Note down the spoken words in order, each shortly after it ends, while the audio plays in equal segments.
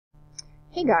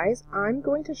Hey guys, I'm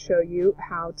going to show you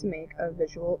how to make a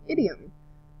visual idiom.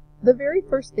 The very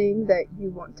first thing that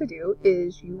you want to do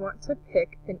is you want to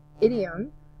pick an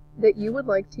idiom that you would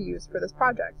like to use for this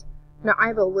project. Now I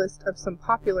have a list of some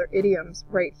popular idioms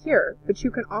right here, but you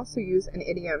can also use an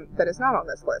idiom that is not on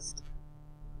this list.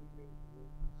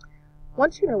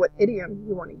 Once you know what idiom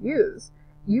you want to use,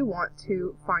 you want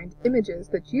to find images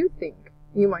that you think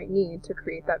you might need to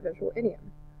create that visual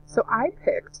idiom. So I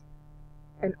picked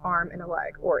an arm and a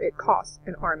leg, or it costs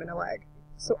an arm and a leg.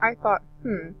 So I thought,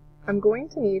 I'm going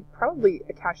to need probably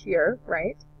a cashier,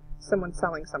 right? Someone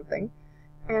selling something.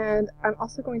 And I'm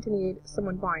also going to need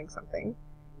someone buying something.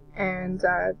 And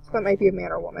so that might be a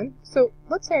man or woman. So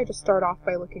let's say I just start off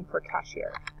by looking for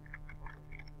cashier.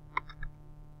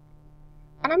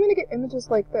 And I'm going to get images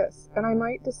like this. And I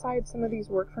might decide some of these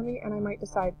work for me, and I might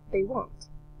decide they won't.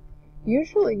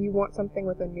 Usually you want something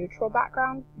with a neutral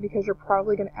background because you're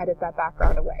probably going to edit that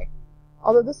background away.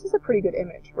 Although this is a pretty good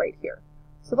image right here.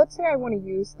 So let's say I want to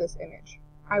use this image.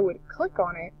 I would click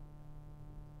on it.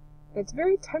 And it's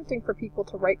very tempting for people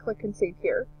to right click and save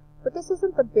here, but this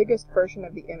isn't the biggest version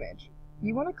of the image.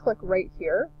 You want to click right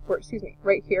here,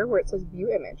 right here where it says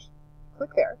view image.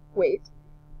 Click there, wait.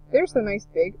 There's the nice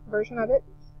big version of it.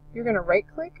 You're going to right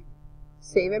click,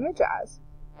 save image as,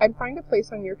 and find a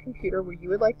place on your computer where you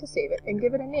would like to save it and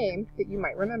give it a name that you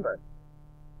might remember.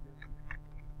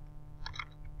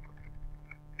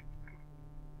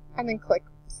 And then click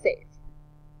Save.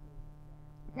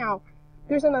 Now,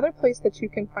 there's another place that you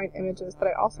can find images that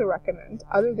I also recommend,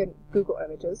 other than Google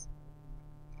Images,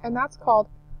 and that's called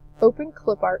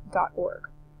openclipart.org.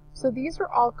 So these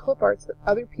are all clip arts that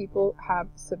other people have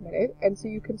submitted, and so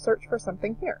you can search for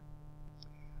something here.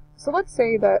 So let's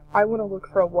say that I want to look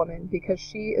for a woman because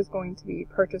she is going to be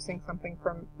purchasing something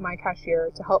from my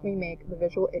cashier to help me make the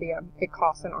visual idiom, it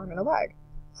costs an arm and a leg.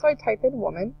 So I type in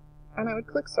woman, and I would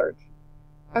click search,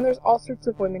 and there's all sorts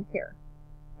of women here.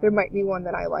 There might be one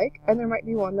that I like, and there might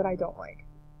be one that I don't like.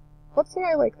 Let's say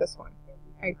I like this one.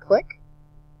 I'd click,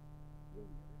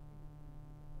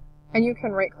 and you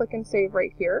can right click and save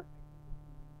right here.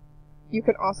 You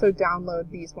can also download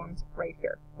these ones right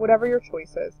here, whatever your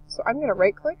choice is. So I'm going to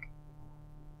right click,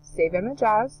 save image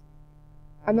as,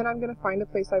 and then I'm going to find a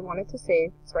place I want it to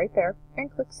save, it's right there, and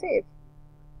click save.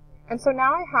 And so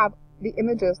now I have the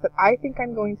images that I think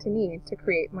I'm going to need to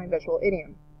create my visual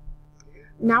idiom.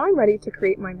 Now I'm ready to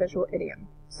create my visual idiom.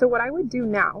 So what I would do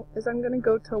now is I'm going to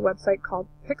go to a website called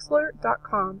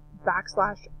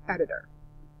pixlr.com/editor.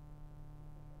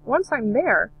 Once I'm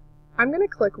there, I'm going to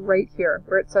click right here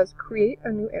where it says create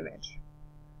a new image.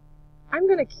 I'm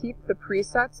going to keep the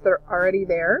presets that are already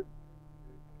there,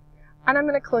 and I'm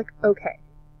going to click OK.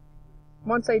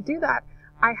 Once I do that,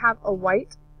 I have a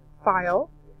white file,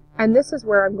 and this is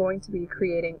where I'm going to be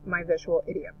creating my visual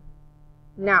idiom.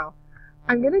 Now,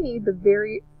 I'm going to need the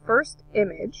very first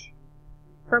image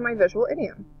for my visual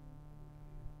idiom.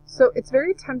 So it's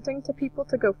very tempting to people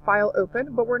to go File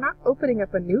Open, but we're not opening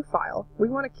up a new file. We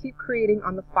want to keep creating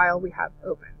on the file we have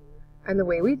open. And the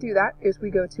way we do that is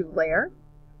we go to Layer,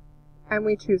 and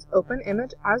we choose Open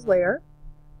Image as Layer.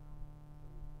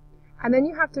 And then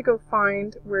you have to go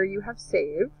find where you have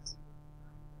saved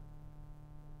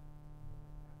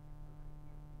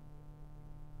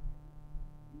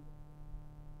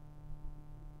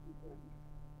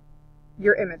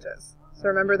your images. So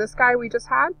remember this guy we just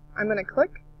had? I'm going to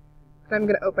click, and I'm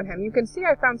going to open him. You can see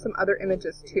I found some other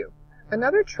images too.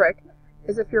 Another trick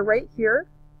is if you're right here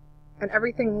and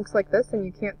everything looks like this and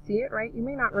you can't see it, right, you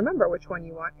may not remember which one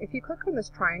you want. If you click on this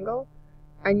triangle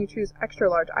and you choose extra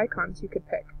large icons, you could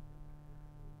pick.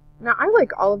 Now I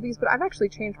like all of these, but I've actually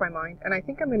changed my mind, and I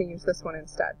think I'm going to use this one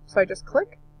instead. So I just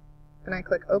click, and I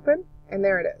click open, and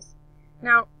there it is.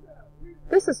 Now,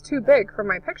 this is too big for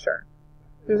my picture.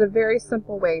 There's a very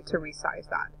simple way to resize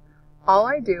that. All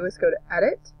I do is go to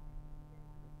Edit,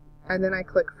 and then I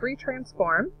click Free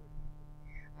Transform,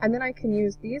 and then I can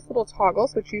use these little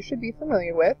toggles, which you should be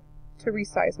familiar with, to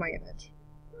resize my image.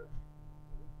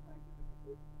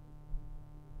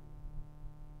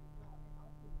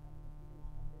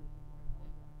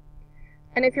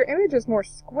 And if your image is more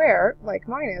square, like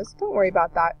mine is, don't worry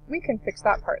about that. We can fix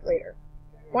that part later.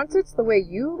 Once it's the way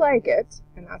you like it,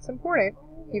 and that's important,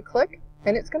 you click,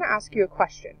 and it's going to ask you a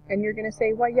question, and you're going to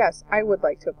say, well, yes, I would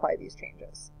like to apply these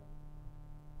changes.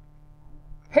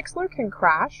 Pixlr can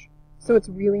crash, so it's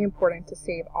really important to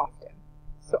save often.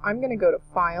 So I'm going to go to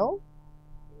File,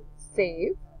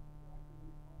 Save,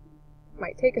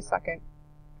 might take a second,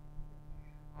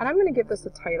 and I'm going to give this a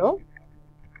title.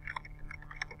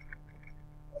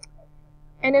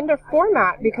 And under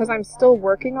Format, because I'm still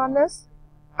working on this,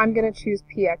 I'm going to choose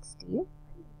PXD.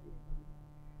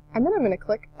 And then I'm going to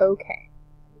click OK.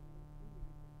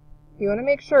 You want to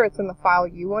make sure it's in the file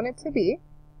you want it to be.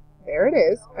 There it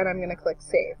is, and I'm going to click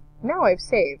Save. Now I've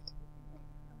saved.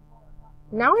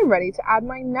 Now I'm ready to add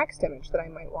my next image that I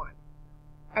might want.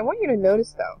 I want you to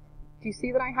notice though, do you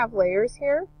see that I have layers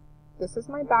here? This is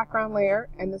my background layer,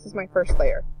 and this is my first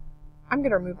layer. I'm going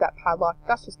to remove that padlock.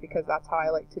 That's just because that's how I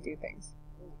like to do things.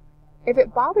 If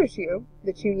it bothers you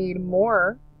that you need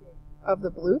more of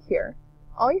the blue here,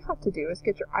 all you have to do is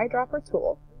get your eyedropper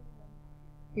tool.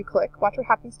 You click, watch what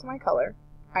happens to my color.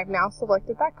 I've now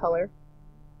selected that color.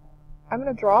 I'm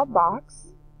going to draw a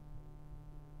box.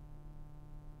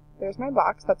 There's my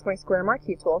box, that's my square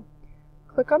marquee tool.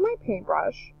 Click on my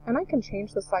paintbrush, and I can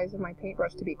change the size of my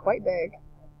paintbrush to be quite big.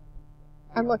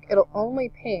 And look, it'll only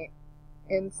paint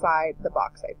inside the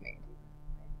box I've made.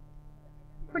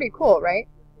 Pretty cool, right?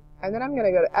 And then I'm going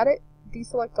to go to Edit,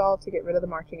 Deselect All to get rid of the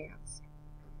marking ants.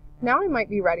 Now I might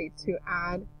be ready to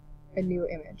add a new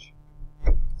image.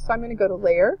 So I'm going to go to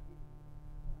Layer,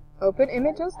 Open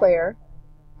Image as Layer,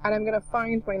 and I'm going to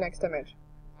find my next image.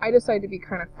 I decided to be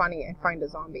kind of funny and find a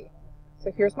zombie.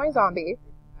 So here's my zombie,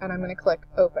 and I'm going to click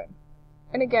Open.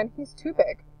 And again, he's too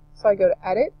big, so I go to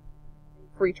Edit,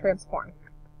 Free Transform.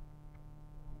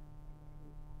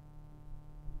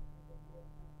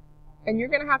 And you're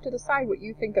going to have to decide what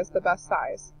you think is the best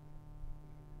size.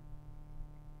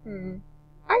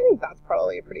 I think that's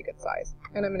probably a pretty good size.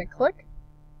 And I'm going to click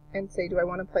and say, do I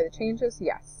want to play the changes?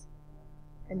 Yes.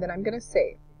 And then I'm going to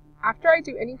save. After I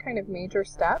do any kind of major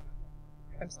step,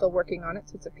 I'm still working on it,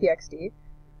 so it's a PXD,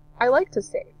 I like to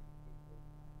save.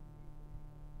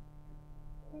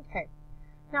 Okay.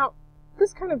 Now,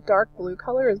 this kind of dark blue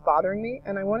color is bothering me,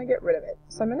 and I want to get rid of it.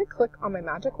 So I'm going to click on my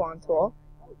magic wand tool,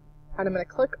 and I'm going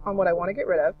to click on what I want to get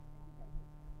rid of.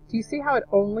 Do you see how it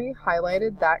only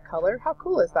highlighted that color? How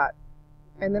cool is that?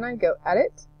 And then I go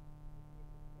Edit,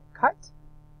 Cut,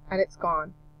 and it's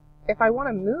gone. If I want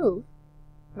to move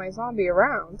my zombie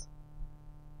around,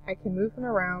 I can move him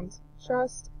around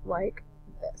just like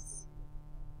this.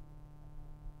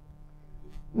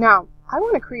 Now, I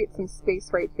want to create some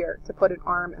space right here to put an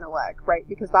arm and a leg, right?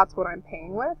 Because that's what I'm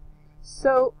paying with.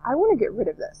 So I want to get rid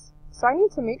of this. So I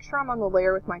need to make sure I'm on the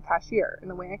layer with my cashier. And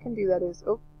the way I can do that is,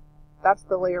 oh, that's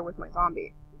the layer with my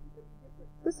zombie.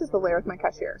 This is the layer with my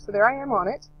cashier. So there I am on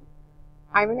it.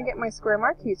 I'm going to get my square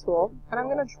marquee tool, and I'm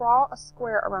going to draw a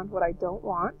square around what I don't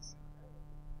want.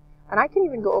 And I can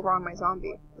even go over on my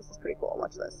zombie. This is pretty cool.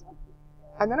 Watch this.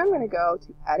 And then I'm going to go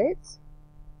to Edit,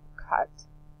 Cut,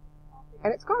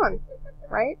 and it's gone,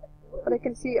 right? But I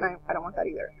can see, and I don't want that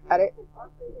either. Edit,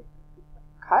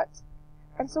 Cut.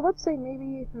 And so let's say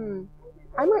maybe,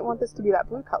 I might want this to be that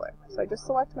blue color. So I just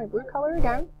select my blue color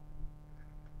again.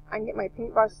 I can get my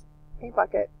paint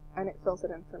bucket, and it fills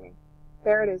it in for me.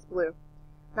 There it is, blue.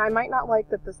 Now I might not like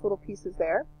that this little piece is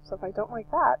there, so if I don't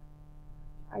like that,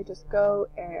 I just go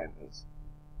and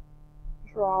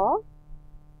draw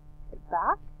it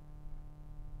back,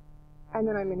 and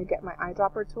then I'm going to get my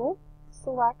eyedropper tool,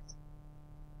 select,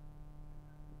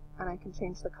 and I can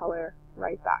change the color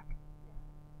right back.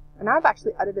 And now I've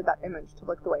actually edited that image to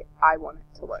look the way I want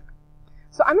it to look.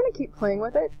 So I'm going to keep playing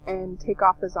with it and take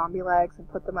off the zombie legs and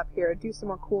put them up here, do some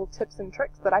more cool tips and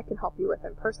tricks that I can help you with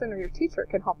in person or your teacher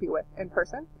can help you with in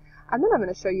person. And then I'm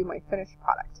going to show you my finished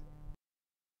product.